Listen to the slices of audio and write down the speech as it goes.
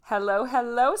Hello,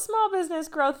 hello, small business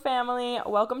growth family.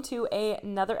 Welcome to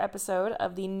another episode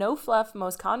of the No Fluff,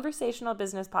 most conversational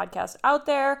business podcast out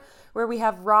there, where we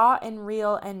have raw and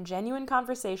real and genuine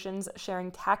conversations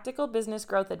sharing tactical business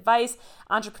growth advice,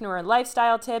 entrepreneur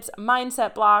lifestyle tips,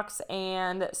 mindset blocks,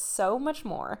 and so much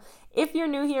more. If you're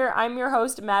new here, I'm your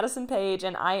host, Madison Page,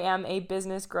 and I am a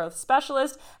business growth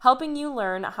specialist, helping you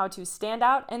learn how to stand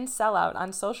out and sell out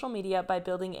on social media by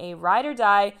building a ride or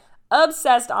die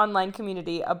obsessed online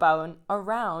community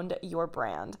around your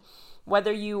brand.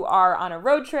 Whether you are on a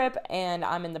road trip and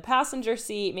I'm in the passenger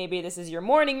seat, maybe this is your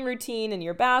morning routine in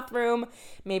your bathroom,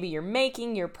 maybe you're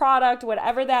making your product,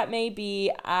 whatever that may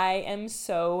be, I am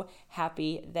so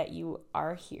happy that you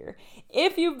are here.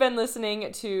 If you've been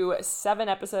listening to 7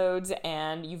 episodes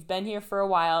and you've been here for a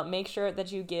while, make sure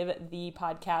that you give the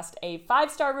podcast a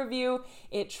 5-star review.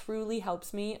 It truly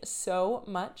helps me so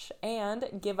much.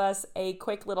 And give us a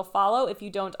quick little follow if you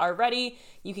don't already.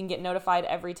 You can get notified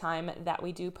every time that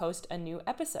we do post a new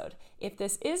episode. If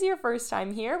this is your first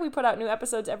time here, we put out new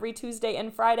episodes every Tuesday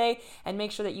and Friday, and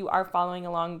make sure that you are following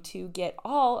along to get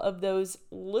all of those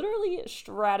literally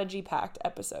strategy-packed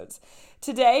episodes.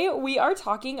 Today, we are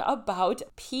talking about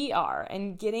PR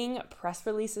and getting press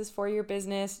releases for your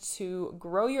business to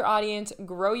grow your audience,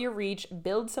 grow your reach,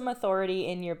 build some authority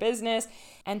in your business.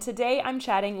 And today, I'm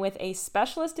chatting with a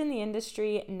specialist in the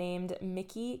industry named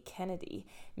Mickey Kennedy.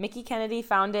 Mickey Kennedy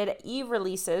founded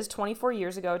eReleases 24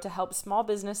 years ago to help small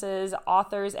businesses,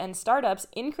 authors, and startups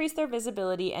increase their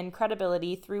visibility and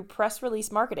credibility through press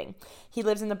release marketing. He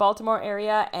lives in the Baltimore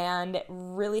area and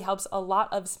really helps a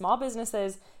lot of small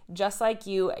businesses just like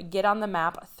you get on the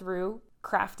map through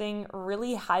crafting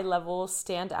really high-level,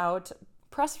 standout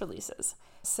press releases.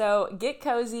 So get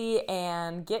cozy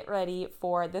and get ready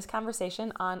for this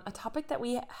conversation on a topic that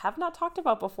we have not talked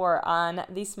about before on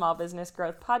the Small Business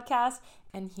Growth Podcast.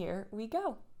 And here we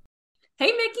go.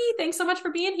 Hey, Mickey, thanks so much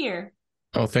for being here.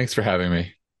 Oh, thanks for having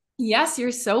me. Yes,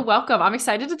 you're so welcome. I'm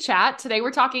excited to chat. Today, we're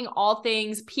talking all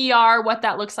things PR, what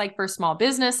that looks like for small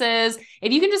businesses.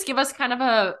 If you can just give us kind of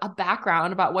a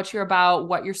background about what you're about,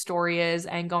 what your story is,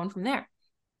 and going from there.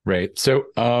 Right. So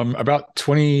about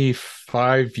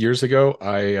 25 years ago,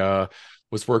 I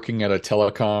was working at a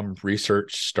telecom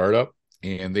research startup,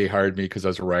 and they hired me because I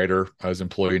was a writer. I was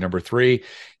employee number 3,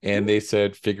 and they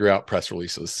said, figure out press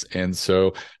releases. And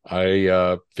so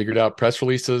I figured out press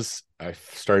releases. I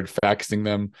started faxing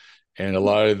them. And a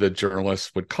lot of the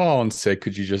journalists would call and say,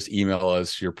 could you just email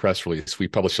us your press release? We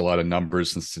publish a lot of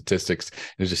numbers and statistics, and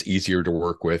it's just easier to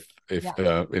work with in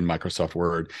Microsoft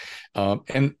Word.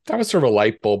 And that was sort of a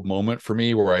light bulb moment for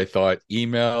me where I thought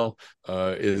email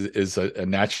is a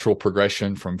natural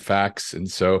progression from fax. And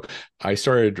so I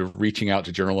started reaching out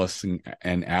to journalists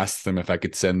and asked them if I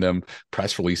could send them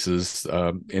press releases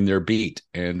in their beat.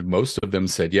 And most of them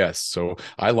said yes. So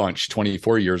I launched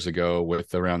 24 years ago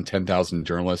with around 10,000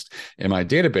 journalists in my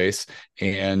database.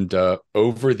 And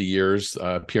over the years,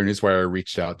 PR Newswire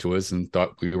reached out to us and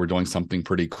thought we were doing something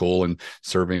pretty cool and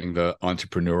serving the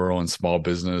entrepreneurial and small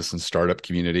business and startup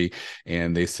community.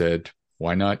 And they said,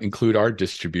 why not include our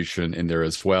distribution in there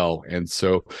as well? And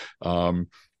so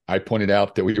I pointed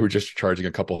out that we were just charging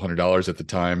a couple $100 at the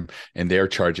time, and they're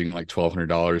charging like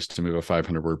 $1,200 to move a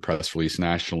 500-word press release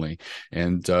nationally.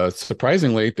 And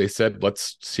surprisingly, they said,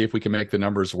 let's see if we can make the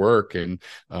numbers work. And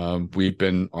we've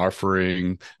been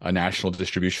offering a national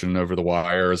distribution over the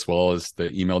wire, as well as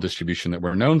the email distribution that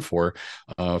we're known for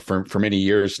many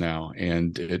years now.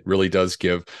 And it really does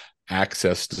give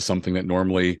access to something that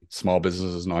normally small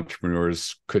businesses and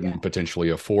entrepreneurs couldn't potentially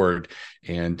afford.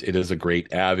 And it is a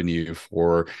great avenue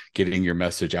for getting your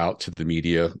message out to the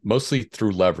media, mostly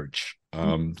through leverage.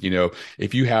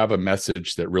 If you have a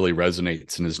message that really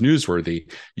resonates and is newsworthy,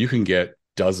 you can get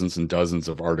dozens and dozens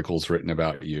of articles written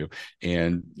about you.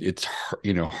 And it's,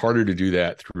 harder to do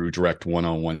that through direct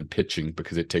one-on-one pitching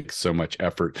because it takes so much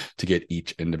effort to get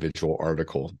each individual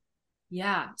article.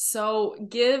 Yeah. So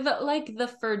give like the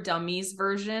for dummies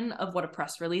version of what a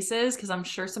press release is, because I'm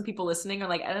sure some people listening are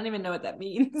like, I don't even know what that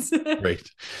means. Right.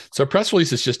 So a press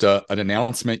release is just an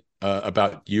announcement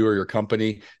about you or your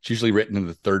company. It's usually written in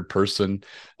the third person.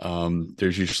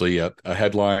 There's usually a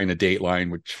headline, a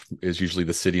dateline, which is usually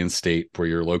the city and state where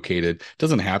you're located. It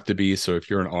doesn't have to be. So if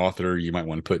you're an author, you might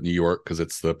want to put New York because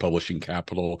it's the publishing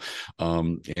capital.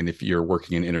 And if you're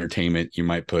working in entertainment, you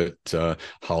might put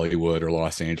Hollywood or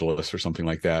Los Angeles or something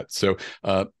like that. So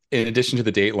in addition to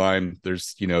the Dateline,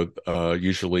 there's,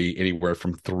 usually anywhere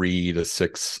from 3 to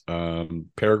 6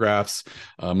 paragraphs.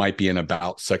 Might be an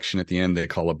about section at the end they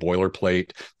call a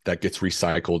boilerplate that gets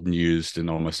recycled and used in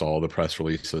almost all the press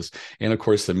releases. And of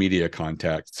course, the media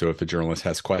contact. So if the journalist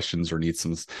has questions or needs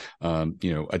some,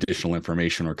 additional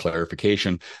information or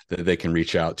clarification, that they can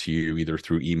reach out to you either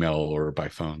through email or by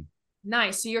phone.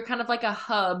 Nice. So you're kind of like a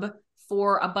hub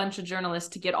for a bunch of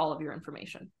journalists to get all of your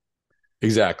information.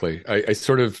 Exactly. I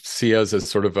sort of see us as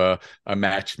sort of a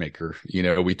matchmaker.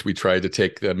 We try to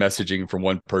take the messaging from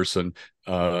one person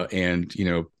and,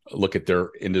 look at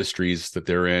their industries that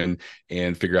they're in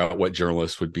and figure out what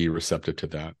journalists would be receptive to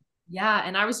that. Yeah.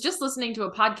 And I was just listening to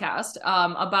a podcast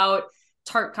about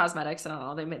Tarte Cosmetics. I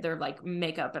don't know, they're like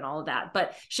makeup and all of that,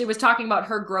 but she was talking about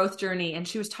her growth journey, and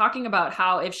she was talking about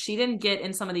how if she didn't get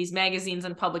in some of these magazines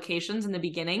and publications in the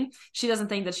beginning, she doesn't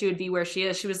think that she would be where she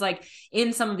is. She was like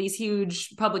in some of these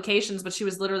huge publications, but she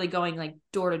was literally going like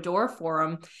door to door for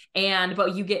them.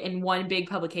 But you get in one big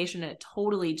publication and it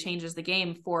totally changes the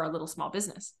game for a little small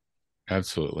business.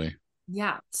 Absolutely.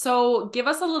 Yeah. So give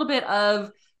us a little bit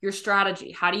of your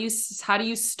strategy. How do you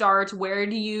start?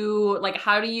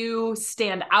 How do you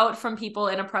stand out from people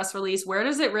in a press release? Where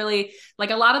does it really, like,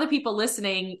 a lot of the people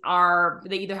listening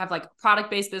they either have like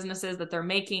product-based businesses that they're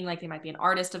making, like they might be an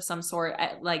artist of some sort,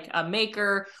 like a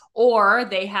maker, or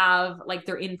they have like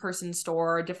their in-person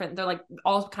store, they're like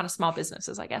all kind of small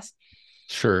businesses, I guess.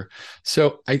 Sure.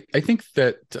 So I think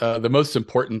that the most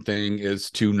important thing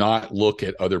is to not look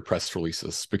at other press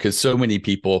releases, because so many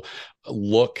people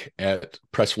look at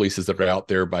press releases that are out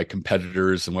there by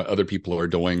competitors and what other people are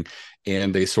doing,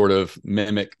 and they sort of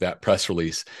mimic that press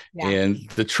release. Yeah. And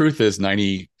the truth is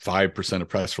 95% of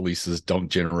press releases don't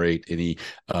generate any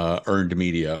earned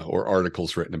media or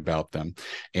articles written about them.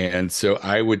 And so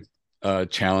I would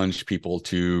challenge people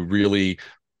to really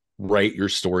write your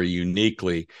story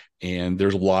uniquely. And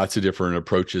there's lots of different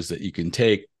approaches that you can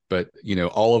take, but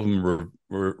all of them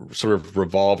sort of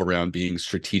revolve around being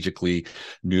strategically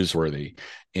newsworthy.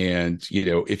 And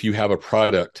if you have a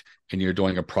product and you're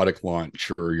doing a product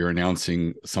launch or you're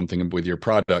announcing something with your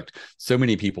product, so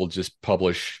many people just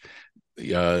publish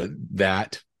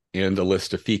that and a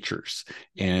list of features.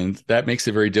 And that makes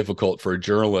it very difficult for a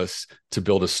journalist to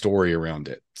build a story around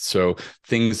it. So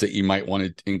things that you might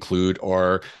want to include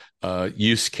are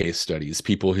use case studies,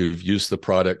 people who've used the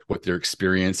product, what their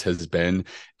experience has been,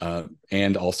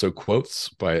 and also quotes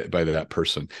by that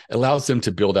person. It allows them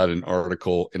to build out an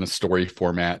article in a story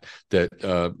format that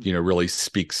really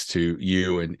speaks to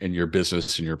you and your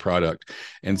business and your product.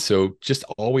 And so just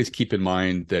always keep in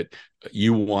mind that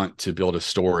you want to build a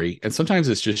story. And sometimes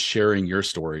it's just sharing your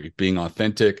story, being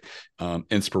authentic,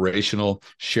 inspirational,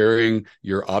 sharing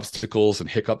your obstacles and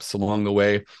hiccups along the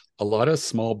way. A lot of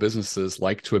small businesses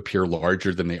like to appear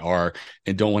larger than they are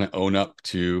and don't want to own up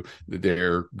to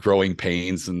their growing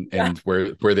pains and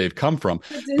where they've come from.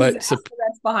 But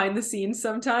that's behind the scenes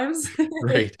sometimes.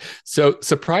 Right. So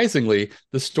surprisingly,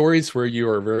 the stories where you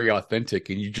are very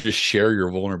authentic and you just share your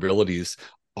vulnerabilities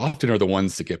often are the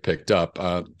ones that get picked up.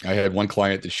 I had one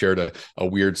client that shared a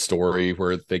weird story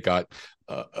where they got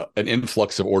an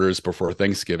influx of orders before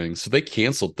Thanksgiving. So they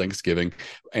canceled Thanksgiving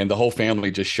and the whole family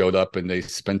just showed up and they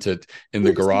spent it in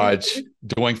the garage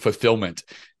doing fulfillment.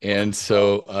 And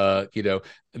so,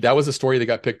 that was a story that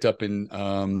got picked up in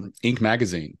Inc.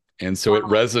 magazine. And so it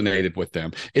resonated with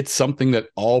them. It's something that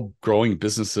all growing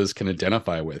businesses can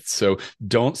identify with. So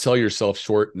don't sell yourself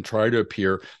short and try to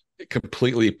appear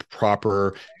completely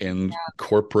proper and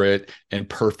corporate and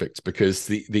perfect, because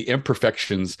the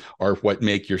imperfections are what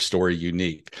make your story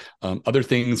unique. Other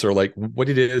things are like what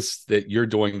it is that you're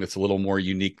doing that's a little more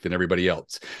unique than everybody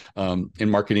else.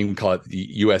 In marketing, we call it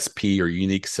the USP, or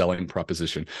unique selling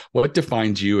proposition. What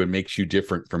defines you and makes you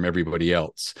different from everybody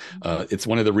else? It's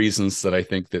one of the reasons that I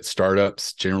think that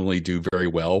startups generally do very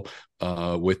well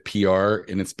with PR,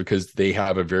 and it's because they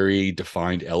have a very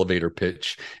defined elevator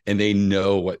pitch and they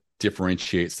know what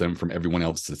differentiates them from everyone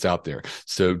else that's out there.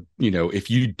 So,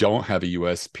 if you don't have a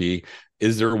USP,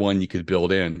 is there one you could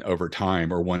build in over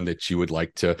time, or one that you would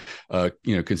like to,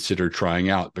 consider trying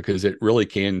out? Because it really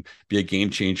can be a game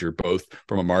changer, both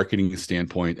from a marketing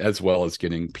standpoint as well as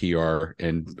getting PR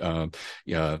and,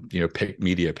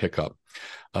 media pickup.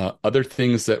 Other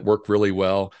things that work really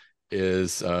well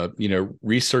is,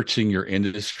 researching your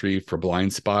industry for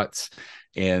blind spots.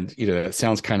 And, it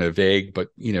sounds kind of vague, but,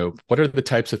 what are the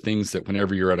types of things that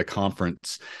whenever you're at a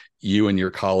conference, you and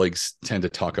your colleagues tend to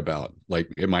talk about?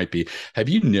 Like it might be, have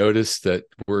you noticed that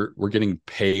we're getting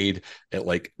paid at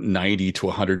like 90 to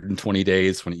 120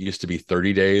 days when it used to be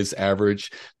 30 days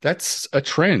average? That's a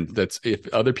trend. That's, if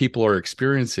other people are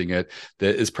experiencing it,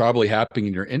 that is probably happening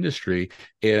in your industry,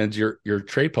 and your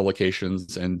trade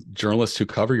publications and journalists who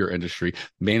cover your industry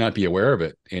may not be aware of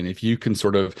it. And if you can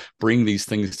sort of bring these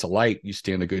things to light, you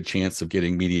stand a good chance of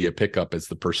getting media pickup as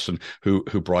the person who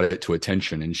brought it to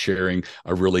attention and sharing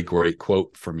a really great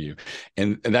quote from you.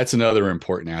 And that's another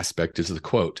important aspect, is the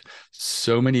quote.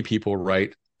 So many people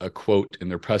write a quote in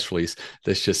their press release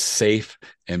that's just safe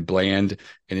and bland,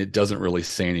 and it doesn't really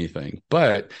say anything.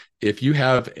 But if you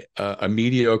have a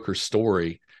mediocre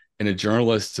story and a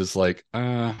journalist is like,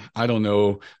 I don't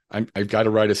know, I've got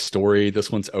to write a story.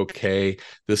 This one's okay.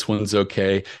 This one's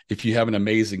okay. If you have an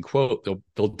amazing quote,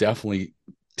 they'll definitely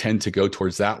tend to go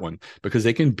towards that one, because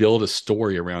they can build a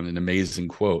story around an amazing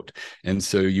quote. And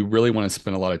so you really want to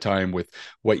spend a lot of time with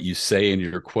what you say in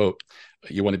your quote.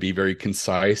 You want to be very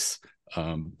concise,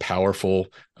 powerful.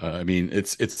 I mean,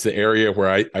 it's the area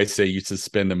where I say you should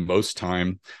spend the most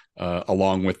time,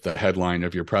 along with the headline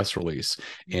of your press release.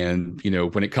 And,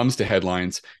 when it comes to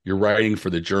headlines, you're writing for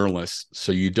the journalists.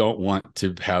 So you don't want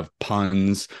to have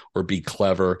puns or be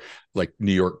clever, like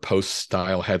New York Post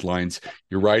style headlines.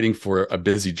 You're writing for a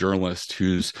busy journalist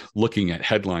who's looking at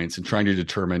headlines and trying to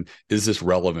determine, is this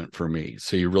relevant for me?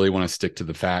 So you really want to stick to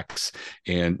the facts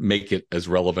and make it as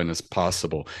relevant as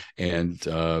possible. And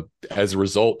as a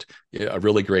result, a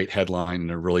really great headline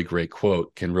and a really great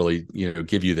quote can really,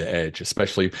 give you the edge,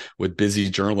 especially with busy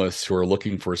journalists who are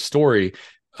looking for a story.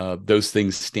 Those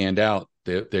things stand out.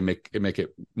 They make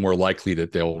it more likely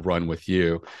that they'll run with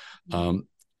you.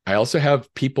 I also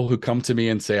have people who come to me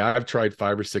and say, I've tried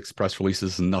 5 or 6 press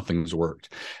releases and nothing's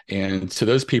worked. And to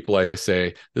those people, I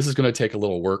say, this is going to take a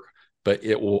little work, but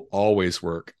it will always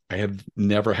work. I have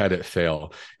never had it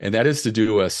fail. And that is to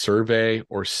do a survey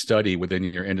or study within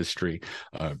your industry.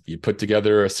 You put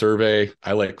together a survey.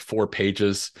 I like 4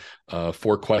 pages,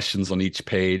 4 questions on each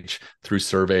page through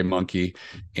SurveyMonkey.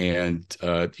 And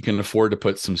you can afford to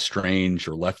put some strange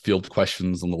or left field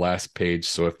questions on the last page.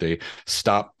 So if they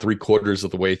stop 3/4 of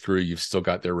the way through, you've still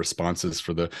got their responses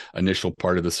for the initial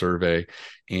part of the survey.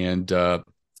 And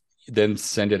then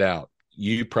send it out.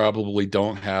 You probably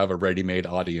don't have a ready-made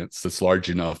audience that's large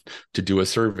enough to do a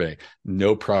survey.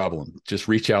 No problem. Just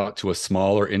reach out to a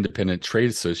smaller independent trade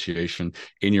association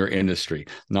in your industry,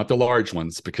 not the large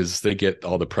ones, because they get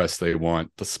all the press they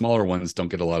want. The smaller ones don't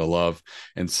get a lot of love.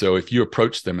 And so if you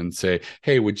approach them and say,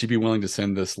 hey, would you be willing to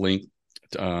send this link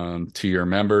to your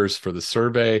members for the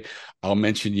survey? I'll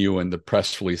mention you in the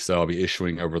press release that I'll be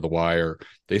issuing over the wire.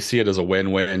 They see it as a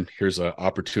win-win. Here's an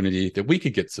opportunity that we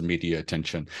could get some media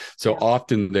attention. So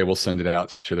often they will send it out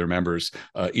to their members,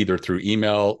 either through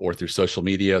email or through social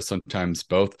media, sometimes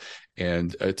both.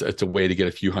 And it's a way to get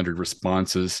a few hundred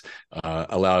responses,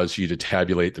 allows you to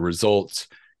tabulate the results.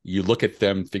 You look at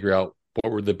them, figure out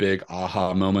what were the big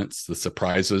aha moments, the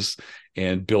surprises,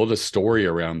 and build a story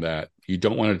around that. You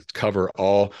don't want to cover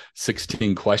all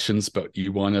 16 questions, but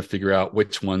you want to figure out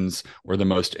which ones were the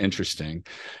most interesting.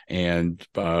 And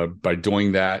by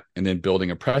doing that and then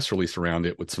building a press release around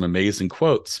it with some amazing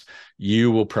quotes,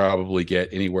 you will probably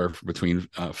get anywhere between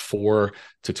 4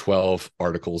 to 12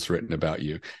 articles written about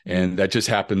you. And that just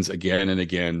happens again and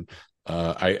again.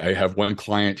 I have one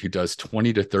client who does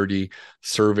 20 to 30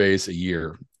 surveys a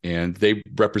year, and they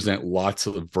represent lots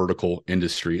of vertical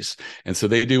industries. And so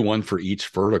they do one for each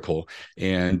vertical,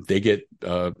 and they get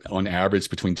on average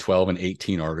between 12 and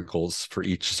 18 articles for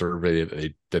each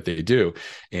survey that they do.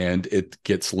 And it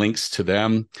gets links to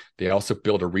them. They also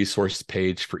build a resource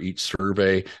page for each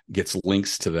survey, gets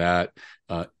links to that.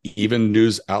 Even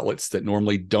news outlets that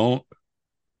normally don't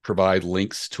provide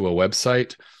links to a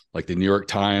website, like the New York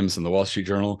Times and the Wall Street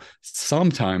Journal,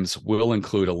 sometimes will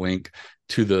include a link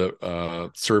to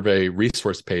the survey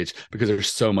resource page, because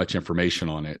there's so much information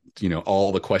on it.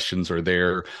 All the questions are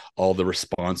there, all the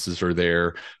responses are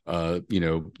there. They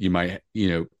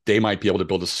might be able to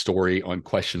build a story on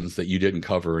questions that you didn't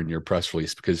cover in your press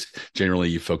release, because generally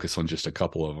you focus on just a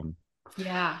couple of them.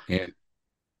 Yeah. And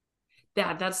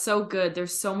that's so good.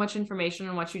 There's so much information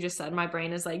in what you just said. My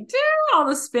brain is like, all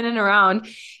the spinning around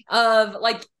of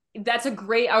like, that's a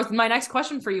great, my next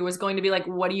question for you was going to be like,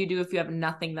 what do you do if you have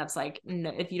nothing that's like,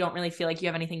 if you don't really feel like you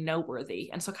have anything noteworthy?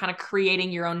 And so kind of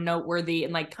creating your own noteworthy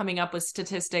and like coming up with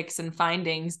statistics and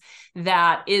findings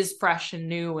that is fresh and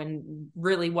new and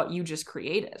really what you just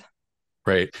created.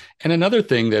 Right. And another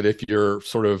thing, that if you're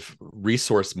sort of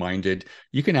resource minded,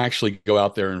 you can actually go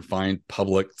out there and find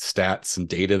public stats and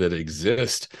data that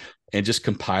exist and just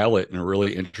compile it in a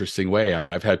really interesting way.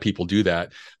 I've had people do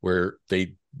that where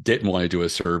they didn't want to do a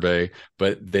survey,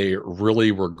 but they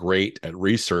really were great at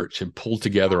research and pulled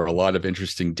together a lot of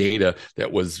interesting data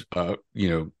that was,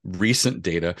 recent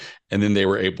data. And then they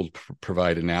were able to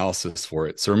provide analysis for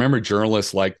it. So remember,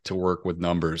 journalists like to work with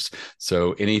numbers.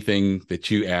 So anything that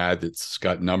you add that's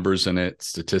got numbers in it,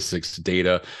 statistics,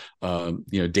 data,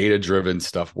 data-driven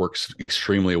stuff works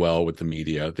extremely well with the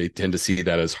media. They tend to see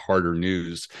that as harder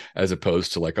news as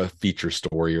opposed to like a feature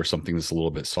story or something that's a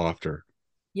little bit softer.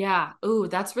 Yeah. Ooh,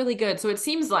 that's really good. So it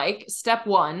seems like step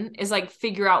one is like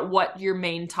figure out what your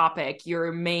main topic,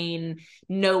 your main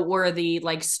noteworthy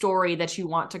like story that you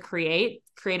want to create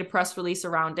a press release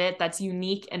around it that's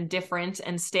unique and different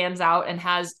and stands out and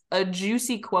has a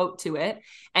juicy quote to it,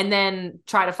 and then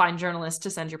try to find journalists to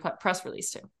send your press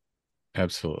release to.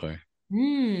 Absolutely.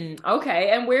 Okay.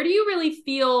 And where do you really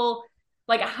feel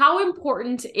like how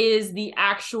important is the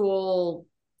actual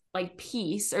like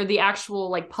piece or the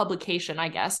actual like publication, I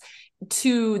guess,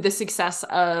 to the success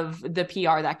of the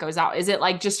PR that goes out? Is it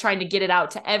like just trying to get it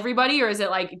out to everybody, or is it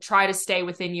like try to stay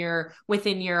within your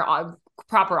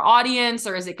proper audience,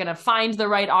 or is it going to find the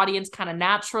right audience kind of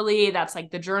naturally? That's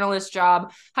like the journalist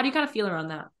job. How do you kind of feel around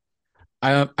that?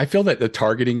 I feel that the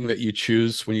targeting that you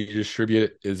choose when you distribute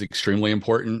it is extremely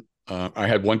important. I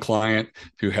had one client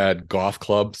who had golf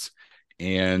clubs,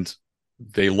 and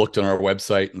they looked on our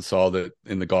website and saw that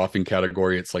in the golfing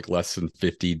category, it's like less than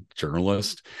 50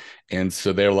 journalists. And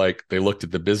so they looked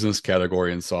at the business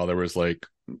category and saw there was like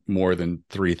more than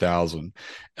 3,000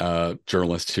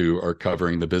 journalists who are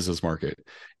covering the business market.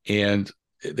 And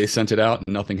they sent it out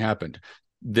and nothing happened.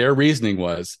 Their reasoning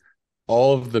was,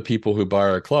 all of the people who buy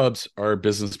our clubs are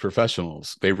business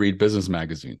professionals. They read business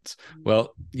magazines.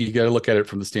 Well, you got to look at it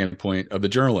from the standpoint of the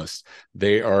journalists.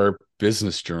 They are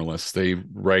business journalists. They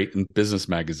write in business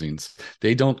magazines.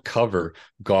 They don't cover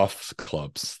golf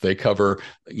clubs. They cover,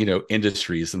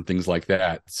 industries and things like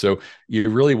that. So you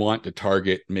really want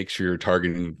to make sure you're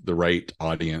targeting the right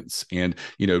audience, and,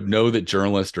 know that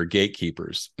journalists are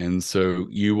gatekeepers. And so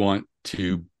you want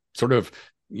to sort of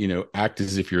act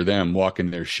as if you're them, walk in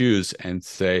their shoes and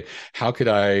say, how could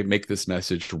I make this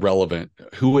message relevant?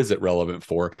 Who is it relevant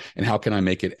for? And how can I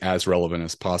make it as relevant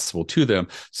as possible to them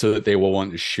so that they will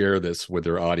want to share this with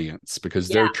their audience? Because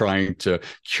they're trying to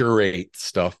curate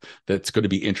stuff that's going to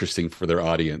be interesting for their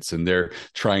audience. And they're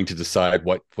trying to decide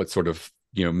what sort of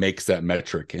makes that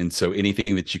metric. And so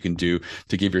anything that you can do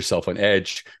to give yourself an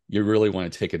edge, you really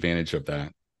want to take advantage of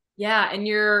that. Yeah, and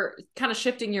you're kind of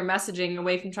shifting your messaging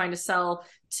away from trying to sell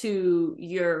to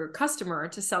your customer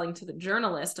to selling to the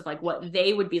journalist of like what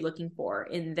they would be looking for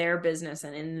in their business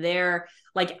and in their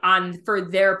for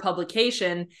their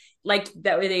publication. Like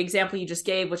that, the example you just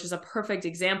gave, which is a perfect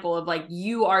example of like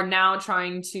you are now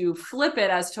trying to flip it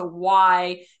as to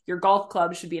why your golf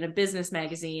club should be in a business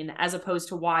magazine as opposed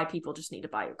to why people just need to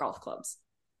buy your golf clubs.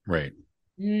 Right.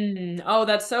 Oh,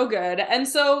 that's so good. And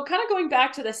so kind of going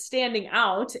back to the standing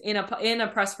out in a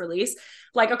press release,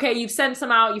 like, okay, you've sent some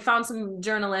out, you found some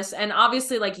journalists, and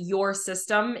obviously like your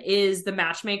system is the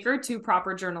matchmaker to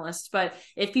proper journalists. But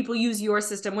if people use your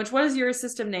system, what is your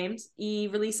system named?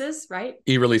 E-Releases, right?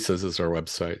 E-Releases is our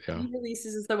website. Yeah.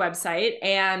 E-Releases is the website.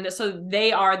 And so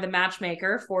they are the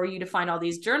matchmaker for you to find all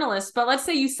these journalists. But let's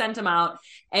say you sent them out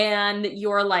and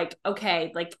you're like,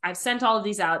 okay, like I've sent all of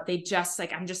these out. They just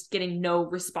like, I'm just getting no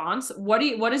response. What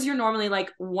is your normally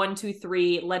like 1, 2,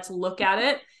 3, let's look at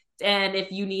it. And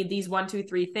if you need these 1, 2,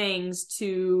 3 things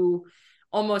to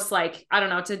almost like, I don't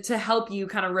know, to help you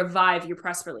kind of revive your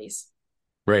press release.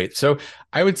 Right. So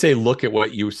I would say, look at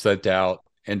what you sent out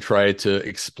and try to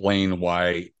explain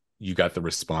why you got the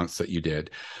response that you did.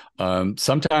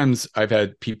 Sometimes I've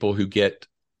had people who get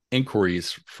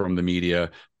inquiries from the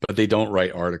media, but they don't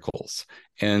write articles.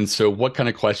 And so what kind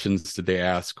of questions did they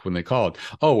ask when they called?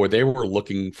 Oh, well, they were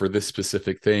looking for this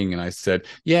specific thing. And I said,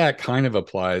 yeah, it kind of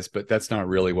applies, but that's not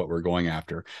really what we're going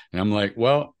after. And I'm like,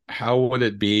 well, how would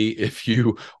it be if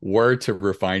you were to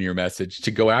refine your message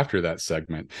to go after that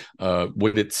segment?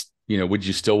 Would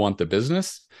you still want the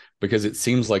business? Because it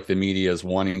seems like the media is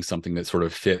wanting something that sort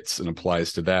of fits and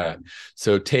applies to that.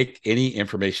 So take any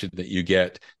information that you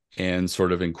get and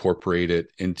sort of incorporate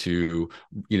it into,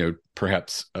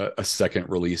 perhaps a second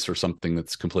release or something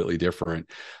that's completely different.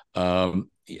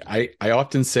 I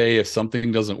often say if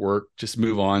something doesn't work, just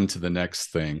move on to the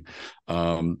next thing.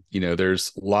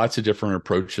 There's lots of different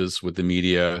approaches with the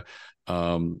media.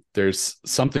 There's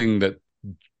something that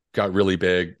got really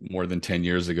big more than 10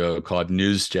 years ago called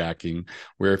newsjacking,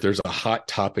 where if there's a hot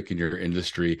topic in your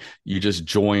industry, you just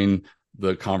join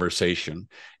the conversation.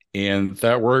 And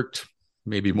that worked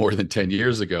maybe more than 10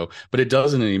 years ago, but it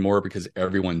doesn't anymore because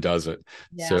everyone does it.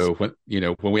 Yeah. So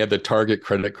when we had the Target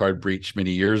credit card breach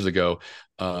many years ago,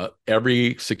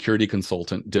 every security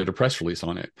consultant did a press release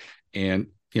on it. And,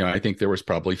 I think there was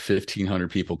probably 1,500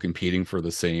 people competing for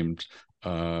the same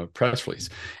press release.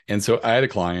 And so I had a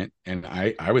client, and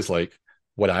I was like,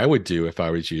 what I would do if I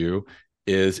was you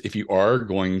is, if you are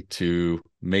going to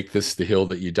make this the hill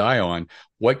that you die on,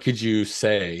 what could you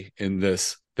say in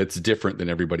this that's different than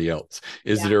everybody else?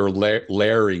 Is there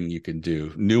layering you can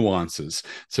do, nuances?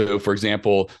 So, for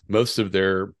example, most of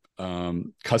their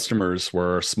customers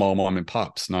were small mom and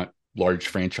pops, not large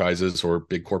franchises or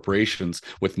big corporations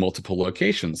with multiple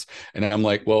locations. And I'm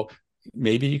like, well,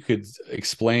 maybe you could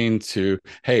explain to,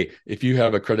 hey, if you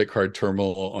have a credit card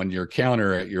terminal on your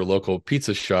counter at your local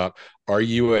pizza shop, are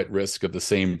you at risk of the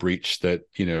same breach that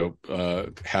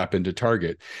happened to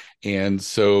Target? And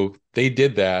so they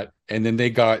did that, and then they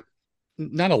got,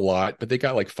 not a lot, but they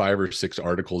got like 5 or 6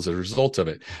 articles as a result of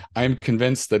it. I'm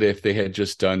convinced that if they had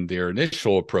just done their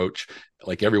initial approach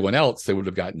like everyone else, they would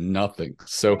have gotten nothing.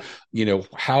 So,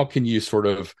 how can you sort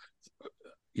of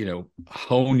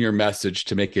hone your message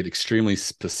to make it extremely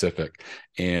specific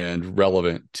and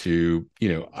relevant to,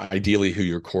 ideally who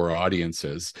your core audience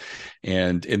is?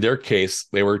 And in their case,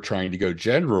 they were trying to go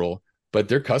general, but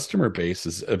their customer base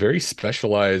is a very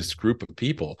specialized group of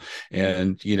people.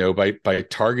 And, by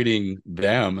targeting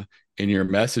them in your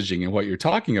messaging and what you're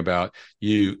talking about,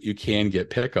 you can get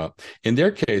pickup. In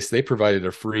their case, they provided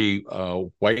a free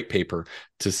white paper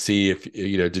to see if,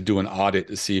 to do an audit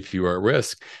to see if you are at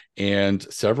risk. And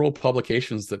several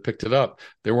publications that picked it up,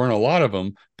 there weren't a lot of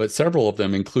them, but several of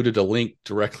them included a link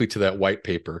directly to that white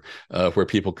paper where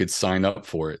people could sign up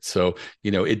for it. So,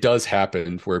 it does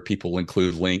happen where people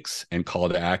include links and call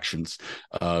to actions.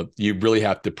 You really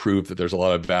have to prove that there's a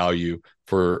lot of value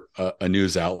for a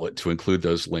news outlet to include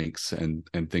those links and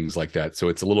things like that. So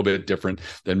it's a little bit different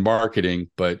than marketing,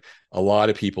 but a lot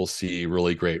of people see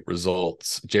really great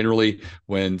results. Generally,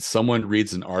 when someone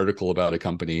reads an article about a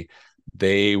company,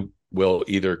 they will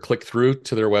either click through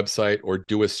to their website or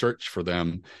do a search for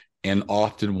them, and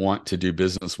often want to do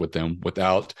business with them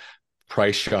without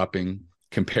price shopping,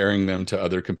 comparing them to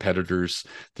other competitors.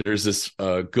 There's this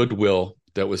goodwill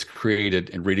that was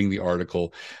created in reading the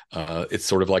article. It's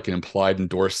sort of like an implied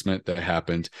endorsement that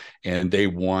happened, and they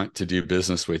want to do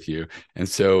business with you. And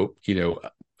so,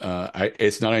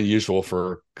 it's not unusual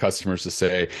for customers to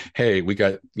say, hey, we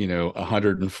got,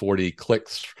 140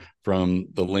 clicks from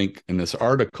the link in this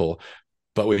article,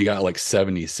 but we got like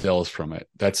 70 sales from it.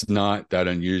 That's not that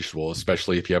unusual,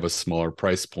 especially if you have a smaller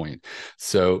price point.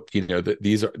 So,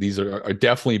 these are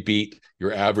definitely beat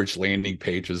your average landing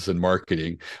pages in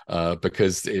marketing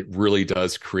because it really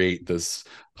does create this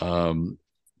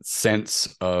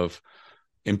sense of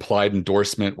implied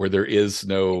endorsement where there is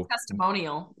no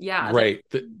testimonial. Yeah. Right.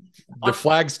 The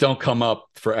flags don't come up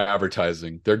for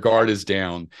advertising. Their guard is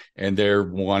down, and they're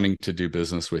wanting to do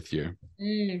business with you.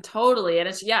 Totally. And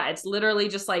it's literally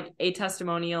just like a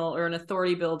testimonial or an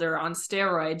authority builder on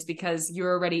steroids, because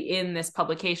you're already in this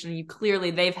publication.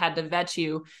 They've had to vet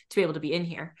you to be able to be in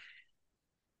here.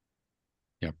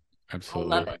 Yep,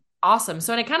 absolutely. I love it. Awesome.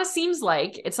 So, and it kind of seems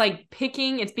like it's like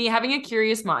having a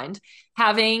curious mind,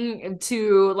 having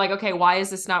to like, okay, why is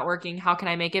this not working? How can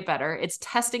I make it better? It's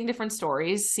testing different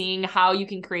stories, seeing how you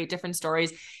can create different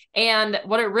stories. And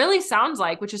what it really sounds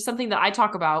like, which is something that I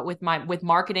talk about with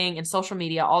marketing and social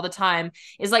media all the time,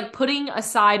 is like putting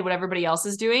aside what everybody else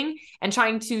is doing and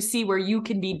trying to see where you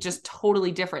can be just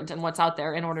totally different in what's out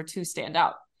there in order to stand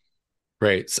out.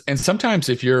 Right. And sometimes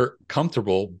if you're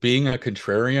comfortable being a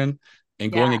contrarian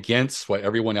and going against what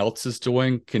everyone else is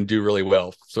doing, can do really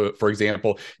well. So, for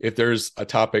example, if there's a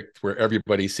topic where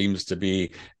everybody seems to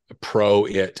be pro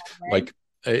it, like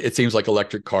it seems like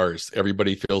electric cars,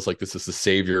 everybody feels like this is the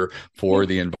savior for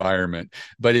the environment.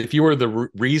 But if you were the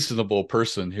reasonable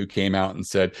person who came out and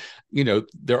said,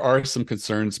 there are some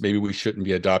concerns, maybe we shouldn't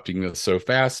be adopting this so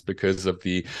fast because of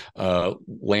the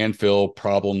landfill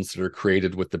problems that are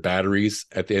created with the batteries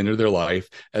at the end of their life,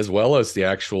 as well as the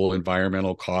actual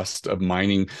environmental cost of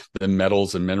mining the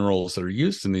metals and minerals that are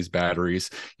used in these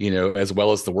batteries, as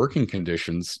well as the working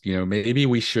conditions, maybe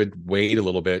we should wait a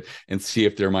little bit and see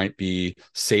if there might be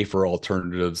safer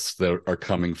alternatives that are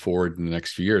coming forward in the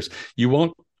next few years. You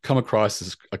won't come across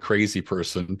as a crazy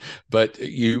person, but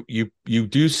you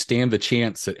do stand the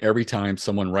chance that every time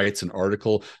someone writes an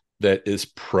article that is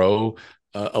pro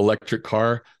electric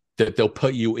car, that they'll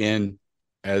put you in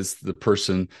as the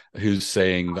person who's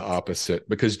saying the opposite,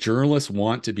 because journalists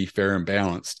want to be fair and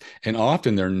balanced, and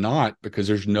often they're not, because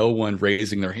there's no one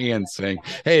raising their hand saying,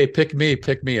 hey, pick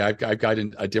me, I've got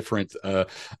a different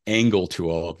angle to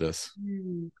all of this.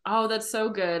 Oh, that's so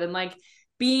good. And like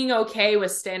being okay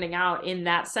with standing out in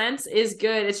that sense is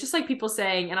good. It's just like people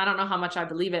saying, and I don't know how much I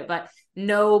believe it, but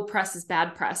no press is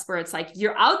bad press, where it's like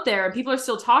you're out there and people are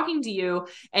still talking to you.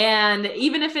 And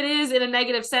even if it is in a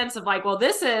negative sense of like, well,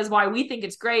 this is why we think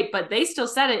it's great, but they still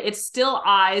said it, it's still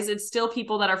eyes, it's still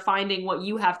people that are finding what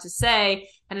you have to say,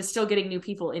 and it's still getting new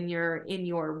people in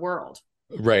your world.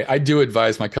 Right. I do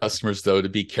advise my customers, though, to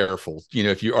be careful.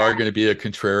 If you are going to be a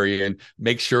contrarian,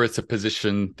 make sure it's a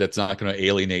position that's not going to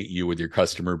alienate you with your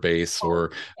customer base,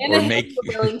 or And or then make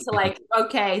you're willing to like,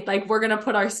 okay, like we're gonna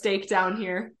put our stake down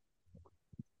here.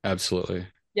 Absolutely.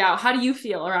 Yeah. How do you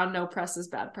feel around no press is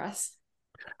bad press?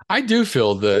 I do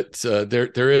feel that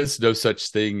there is no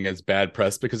such thing as bad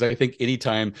press, because I think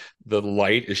anytime the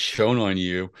light is shown on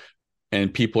you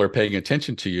and people are paying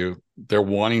attention to you, they're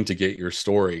wanting to get your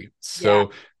story.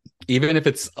 So even if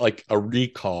it's like a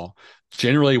recall,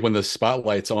 generally when the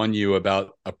spotlight's on you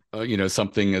about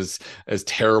something as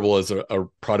terrible as a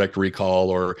product recall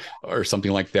or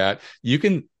something like that, you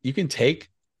can take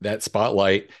that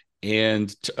spotlight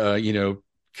and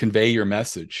convey your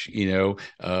message.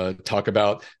 Talk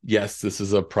about, yes, this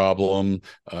is a problem,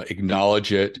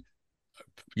 acknowledge it,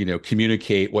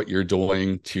 communicate what you're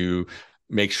doing to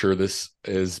make sure this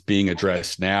is being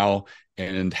addressed now,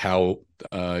 and how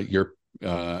you're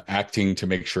acting to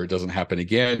make sure it doesn't happen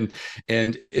again.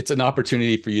 And it's an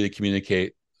opportunity for you to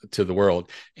communicate to the world.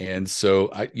 And so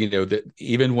that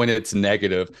even when it's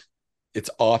negative,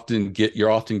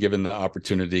 you're often given the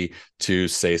opportunity to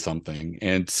say something,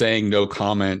 and saying no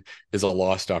comment is a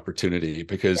lost opportunity,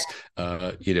 because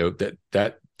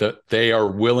that they are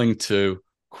willing to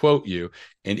quote you.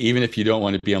 And even if you don't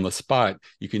want to be on the spot,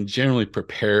 you can generally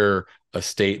prepare a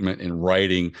statement in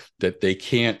writing that they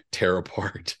can't tear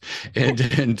apart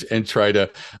and try to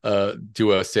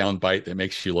do a sound bite that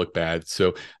makes you look bad.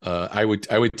 So I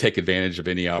would take advantage of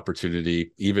any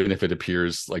opportunity, even if it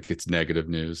appears like it's negative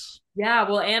news. Yeah,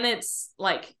 well, and it's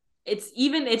like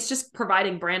it's just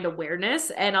providing brand awareness.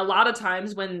 And a lot of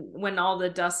times when all the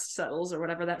dust settles, or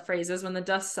whatever that phrase is, when the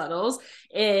dust settles,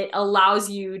 it allows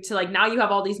you to like, now you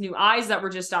have all these new eyes that were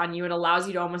just on you. It allows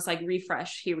you to almost like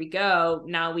refresh. Here we go.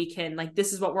 Now we can, like,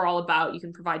 this is what we're all about. You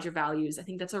can provide your values. I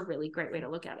think that's a really great way to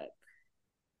look at it.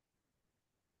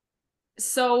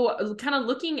 So kind of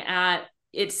looking at,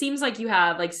 it seems like you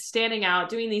have like standing out,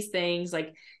 doing these things,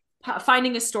 like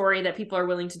finding a story that people are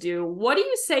willing to do. What do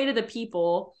you say to the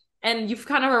people? And you've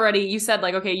kind of already, you said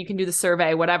like, okay, you can do the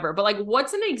survey, whatever, but like,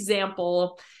 what's an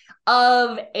example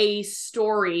of a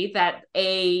story that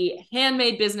a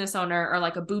handmade business owner or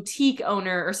like a boutique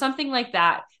owner or something like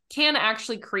that can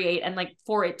actually create, and like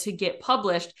for it to get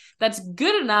published, that's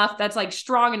good enough, that's like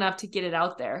strong enough to get it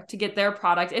out there, to get their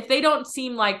product? If they don't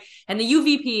seem like, and the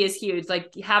UVP is huge,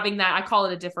 like having that, I call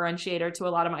it a differentiator to a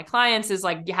lot of my clients, is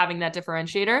like having that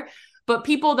differentiator. But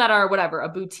people that are whatever, a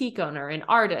boutique owner, an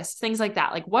artist, things like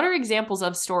that, like what are examples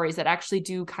of stories that actually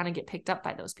do kind of get picked up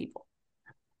by those people?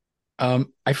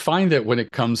 I find that when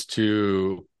it comes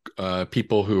to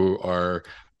people who are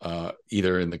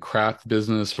either in the craft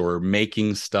business or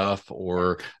making stuff,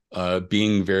 or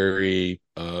being very,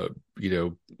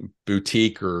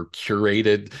 boutique or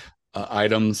curated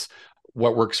items,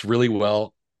 what works really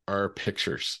well are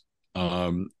pictures.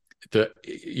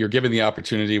 You're given the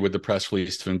opportunity with the press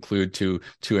release to include two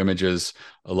images,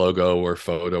 a logo or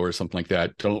photo or something like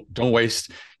that. Don't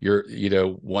waste your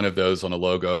one of those on a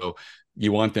logo.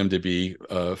 You want them to be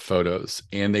photos,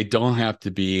 and they don't have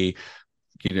to be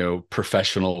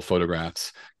professional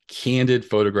photographs. Candid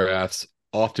photographs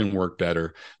often work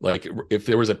better. Like if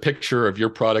there was a picture of your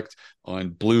product on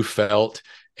blue felt,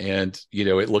 and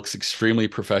it looks extremely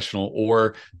professional,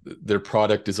 or their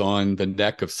product is on the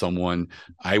neck of someone,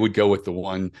 I would go with the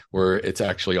one where it's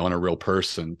actually on a real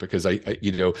person, because I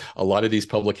a lot of these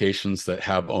publications that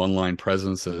have online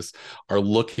presences are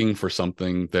looking for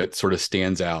something that sort of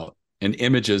stands out. And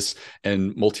images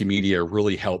and multimedia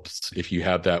really helps if you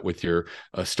have that with your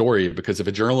story, because if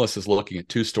a journalist is looking at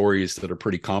two stories that are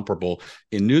pretty comparable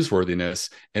in newsworthiness,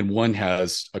 and one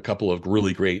has a couple of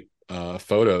really great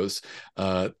photos,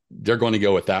 they're going to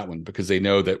go with that one because they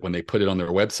know that when they put it on their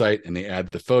website and they add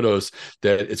the photos,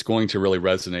 that it's going to really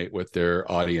resonate with their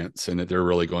audience and that they're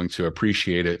really going to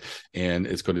appreciate it, and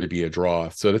it's going to be a draw.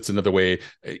 So that's another way,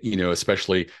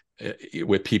 especially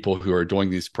with people who are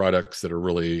doing these products that are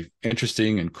really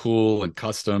interesting and cool and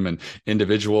custom and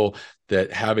individual,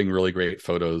 that having really great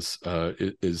photos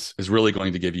is really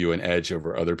going to give you an edge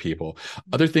over other people.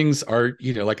 Other things are,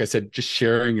 like I said, just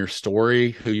sharing your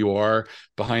story, who you are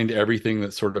behind everything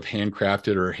that's sort of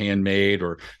handcrafted or handmade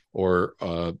or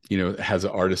has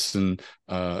an artisan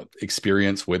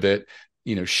experience with it.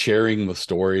 Sharing the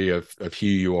story of who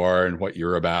you are and what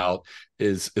you're about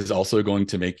is also going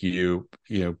to make you,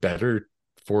 better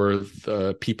for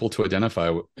the people to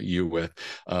identify you with.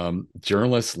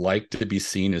 Journalists like to be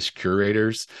seen as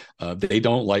curators. They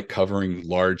don't like covering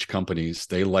large companies.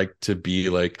 They like to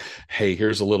be like, hey,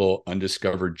 here's a little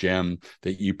undiscovered gem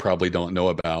that you probably don't know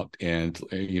about. And,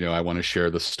 I want to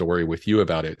share the story with you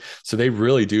about it. So they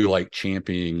really do like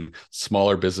championing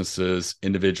smaller businesses,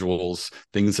 individuals,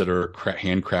 things that are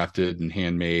handcrafted and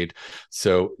handmade.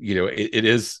 So, it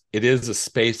is a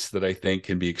space that I think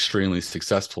can be extremely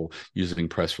successful using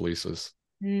press releases.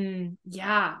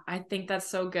 Yeah, I think that's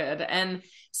so good. And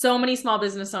so many small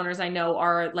business owners I know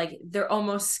are like, they're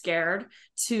almost scared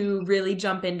to really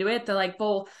jump into it. They're like,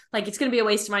 well, like, it's going to be a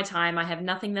waste of my time. I have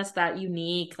nothing that's that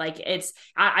unique. Like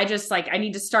I just like, I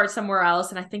need to start somewhere else.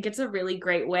 And I think it's a really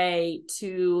great way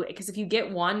because if you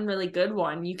get one really good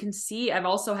one, you can see, I've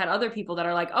also had other people that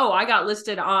are like, oh, I got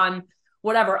listed on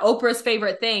whatever, Oprah's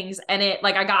favorite things. And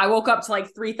I woke up to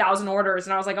like 3,000 orders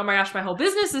and I was like, oh my gosh, my whole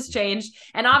business has changed.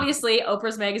 And obviously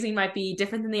Oprah's magazine might be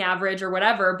different than the average or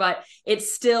whatever, but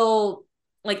it's still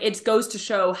like, it goes to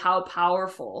show how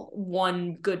powerful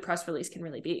one good press release can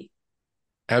really be.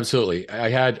 Absolutely. I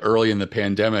had early in the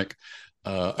pandemic,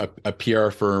 a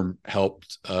PR firm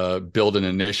helped build an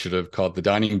initiative called the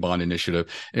Dining Bond Initiative.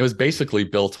 And it was basically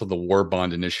built on the War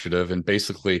Bond Initiative. And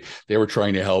basically, they were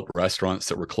trying to help restaurants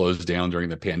that were closed down during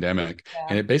the pandemic. Yeah.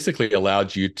 And it basically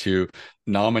allowed you to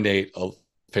nominate a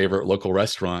favorite local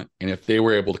restaurant. And if they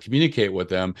were able to communicate with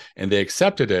them and they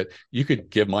accepted it, you could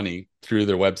give money through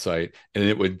their website and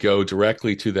it would go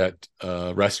directly to that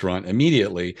restaurant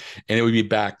immediately. And it would be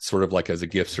backed sort of like as a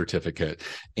gift certificate.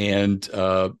 And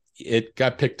it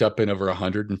got picked up in over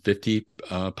 150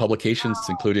 publications,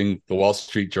 including the Wall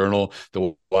Street Journal,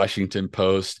 the Washington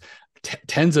Post.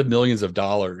 Tens of millions of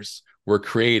dollars were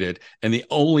created, and the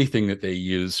only thing that they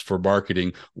used for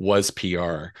marketing was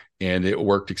PR, and it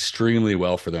worked extremely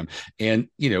well for them. And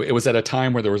it was at a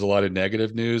time where there was a lot of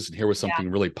negative news, and here was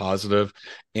something really positive.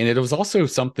 And it was also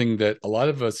something that a lot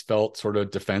of us felt sort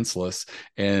of defenseless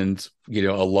and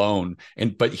alone,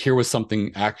 but here was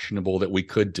something actionable that we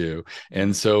could do.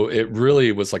 And so it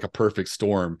really was like a perfect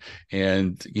storm.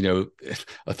 And a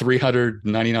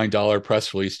 $399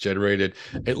 press release generated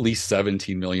at least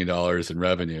 $17 million in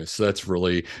revenue. So that's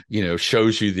really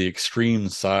shows you the extreme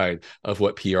side of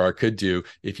what PR could do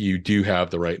if you do have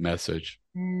the right message.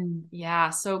 Yeah,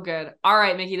 so good. All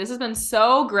right, Mickey, this has been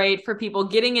so great for people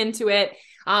getting into it.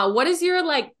 What is your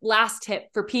last tip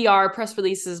for PR, press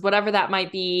releases, whatever that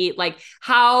might be? Like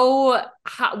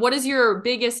what is your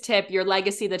biggest tip, your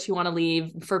legacy that you want to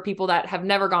leave for people that have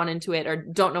never gone into it or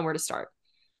don't know where to start?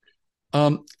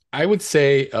 I would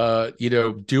say,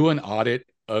 do an audit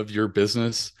of your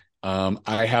business.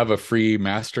 I have a free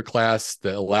masterclass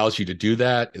that allows you to do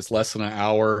that. It's less than an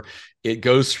hour. It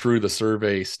goes through the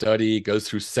survey study, goes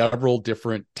through several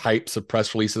different types of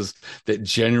press releases that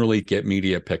generally get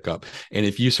media pickup. And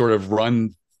if you sort of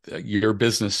run your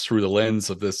business through the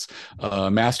lens of this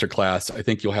masterclass, I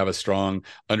think you'll have a strong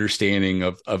understanding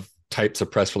of types of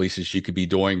press releases you could be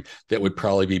doing that would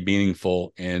probably be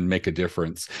meaningful and make a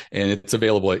difference. And it's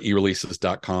available at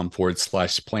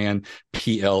ereleases.com/plan,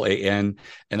 PLAN.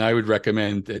 And I would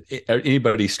recommend that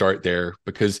anybody start there,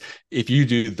 because if you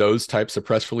do those types of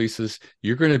press releases,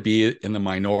 you're going to be in the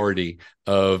minority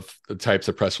of the types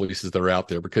of press releases that are out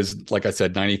there. Because like I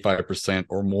said, 95%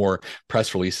 or more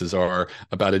press releases are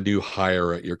about a new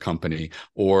hire at your company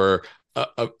or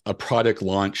a product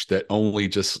launch that only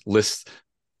just lists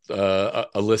a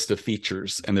list of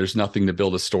features and there's nothing to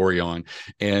build a story on.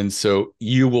 And so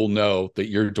you will know that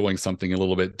you're doing something a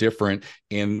little bit different.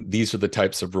 And these are the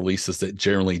types of releases that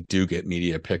generally do get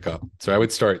media pickup. So I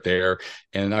would start there.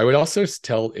 And I would also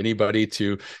tell anybody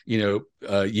to, you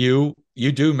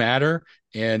do matter.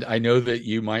 And I know that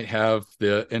you might have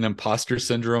an imposter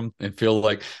syndrome and feel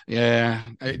like,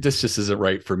 this just isn't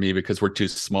right for me because we're too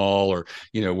small or,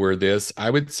 we're this. I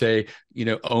would say,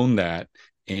 own that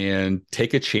and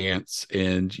take a chance,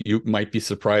 and you might be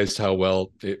surprised how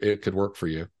well it could work for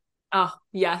you. Oh,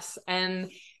 yes. And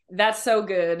That's so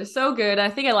good. So good. I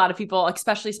think a lot of people,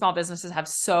 especially small businesses, have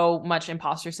so much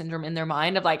imposter syndrome in their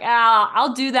mind of like,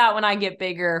 I'll do that when I get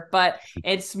bigger. But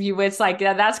it's like,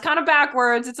 yeah, that's kind of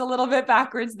backwards. It's a little bit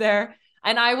backwards there.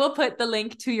 And I will put the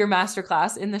link to your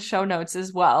masterclass in the show notes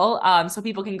as well. So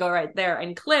people can go right there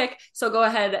and click. So go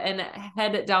ahead and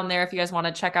head down there if you guys want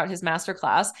to check out his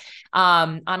masterclass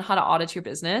on how to audit your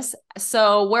business.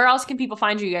 So where else can people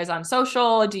find you guys on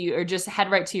social? Or just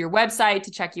head right to your website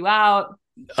to check you out?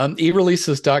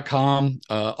 eReleases.com.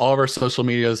 All of our social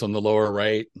media is on the lower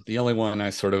right. The only one I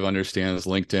sort of understand is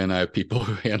LinkedIn. I have people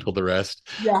who handle the rest.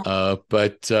 Yeah.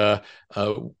 But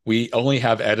we only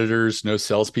have editors, no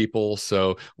salespeople.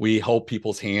 So we hold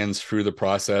people's hands through the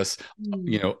process.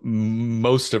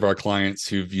 Most of our clients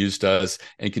who've used us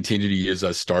and continue to use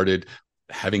us started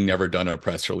having never done a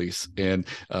press release. And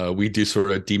we do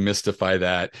sort of demystify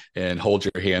that and hold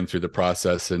your hand through the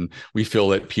process. And we feel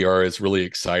that PR is really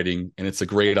exciting and it's a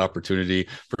great opportunity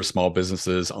for small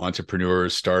businesses,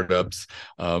 entrepreneurs, startups,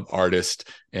 artists,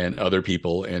 and other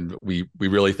people. And we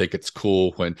really think it's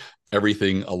cool when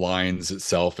everything aligns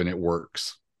itself and it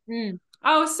works.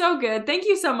 Oh, so good. Thank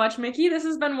you so much, Mickey. This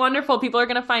has been wonderful. People are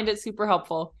going to find it super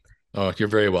helpful. Oh, you're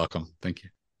very welcome. Thank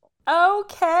you.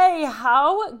 Okay,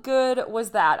 how good was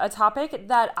that? A topic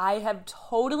that I have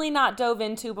totally not dove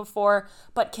into before,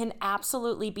 but can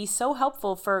absolutely be so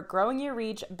helpful for growing your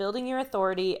reach, building your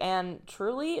authority, and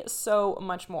truly so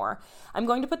much more. I'm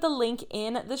going to put the link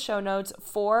in the show notes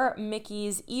for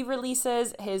Mickey's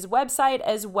e-releases, his website,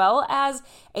 as well as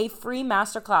a free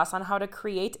masterclass on how to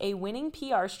create a winning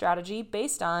PR strategy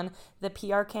based on the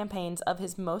PR campaigns of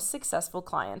his most successful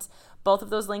clients. Both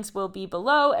of those links will be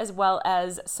below, as well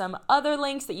as some other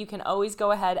links that you can always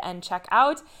go ahead and check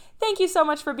out. Thank you so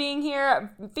much for being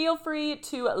here. Feel free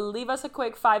to leave us a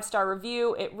quick 5-star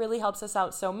review. It really helps us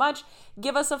out so much.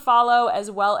 Give us a follow, as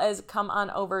well as come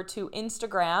on over to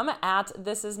Instagram at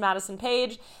This Is Madison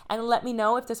Page and let me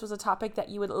know if this was a topic that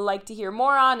you would like to hear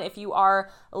more on. If you are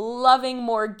loving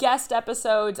more guest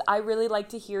episodes, I really like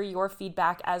to hear your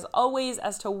feedback as always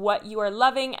as to what you are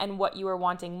loving and what you are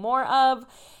wanting more of.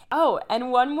 Oh,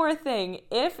 and one more thing.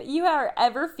 If you are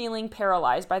ever feeling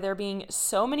paralyzed by there being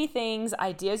so many things,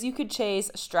 ideas you could chase,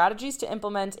 strategies to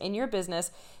implement in your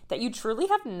business that you truly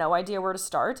have no idea where to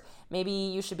start, maybe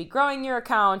you should be growing your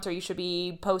account, or you should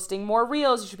be posting more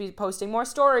reels, you should be posting more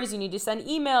stories, you need to send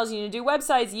emails, you need to do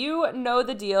websites, you know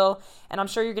the deal, and I'm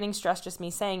sure you're getting stressed just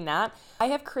me saying that. I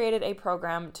have created a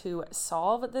program to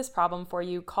solve this problem for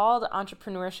you called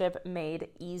Entrepreneurship Made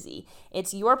Easy.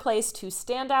 It's your place to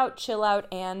stand out, chill out,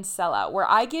 and sell out, where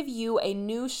I give you a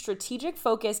new strategic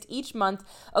focus each month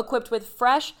equipped with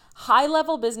fresh,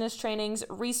 high-level business trainings,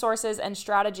 resources, and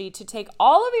strategy to take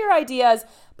all of your ideas,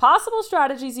 possible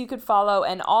strategies you could follow,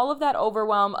 and all of that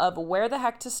overwhelm of where the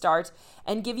heck to start,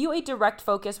 and give you a direct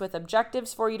focus with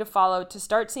objectives for you to follow to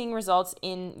start seeing results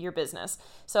in your business.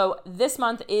 So this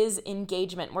month is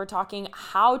engagement. We're talking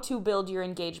how to build your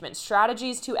engagement,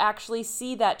 strategies to actually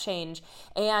see that change,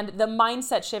 and the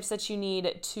mindset shifts that you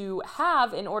need to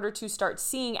have in order to start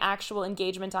seeing actual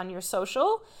engagement on your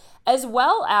social, as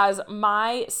well as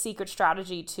my secret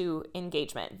strategy to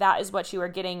engagement. That is what you are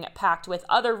getting packed with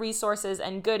other resources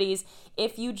and goodies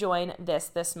if you join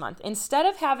this month. Instead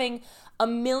of having a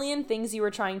million things you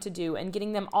are trying to do and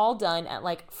getting them all done at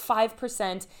like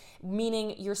 5%,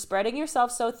 meaning you're spreading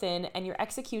yourself so thin and your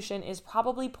execution is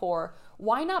probably poor,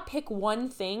 why not pick one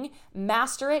thing,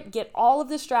 master it, get all of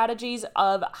the strategies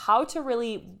of how to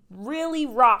really, really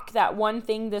rock that one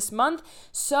thing this month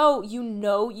so you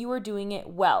know you are doing it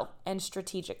well and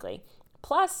strategically.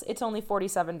 Plus, it's only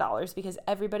 $47 because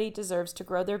everybody deserves to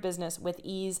grow their business with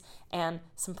ease and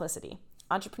simplicity.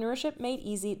 Entrepreneurship Made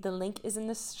Easy. The link is in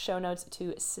the show notes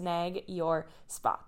to snag your spot.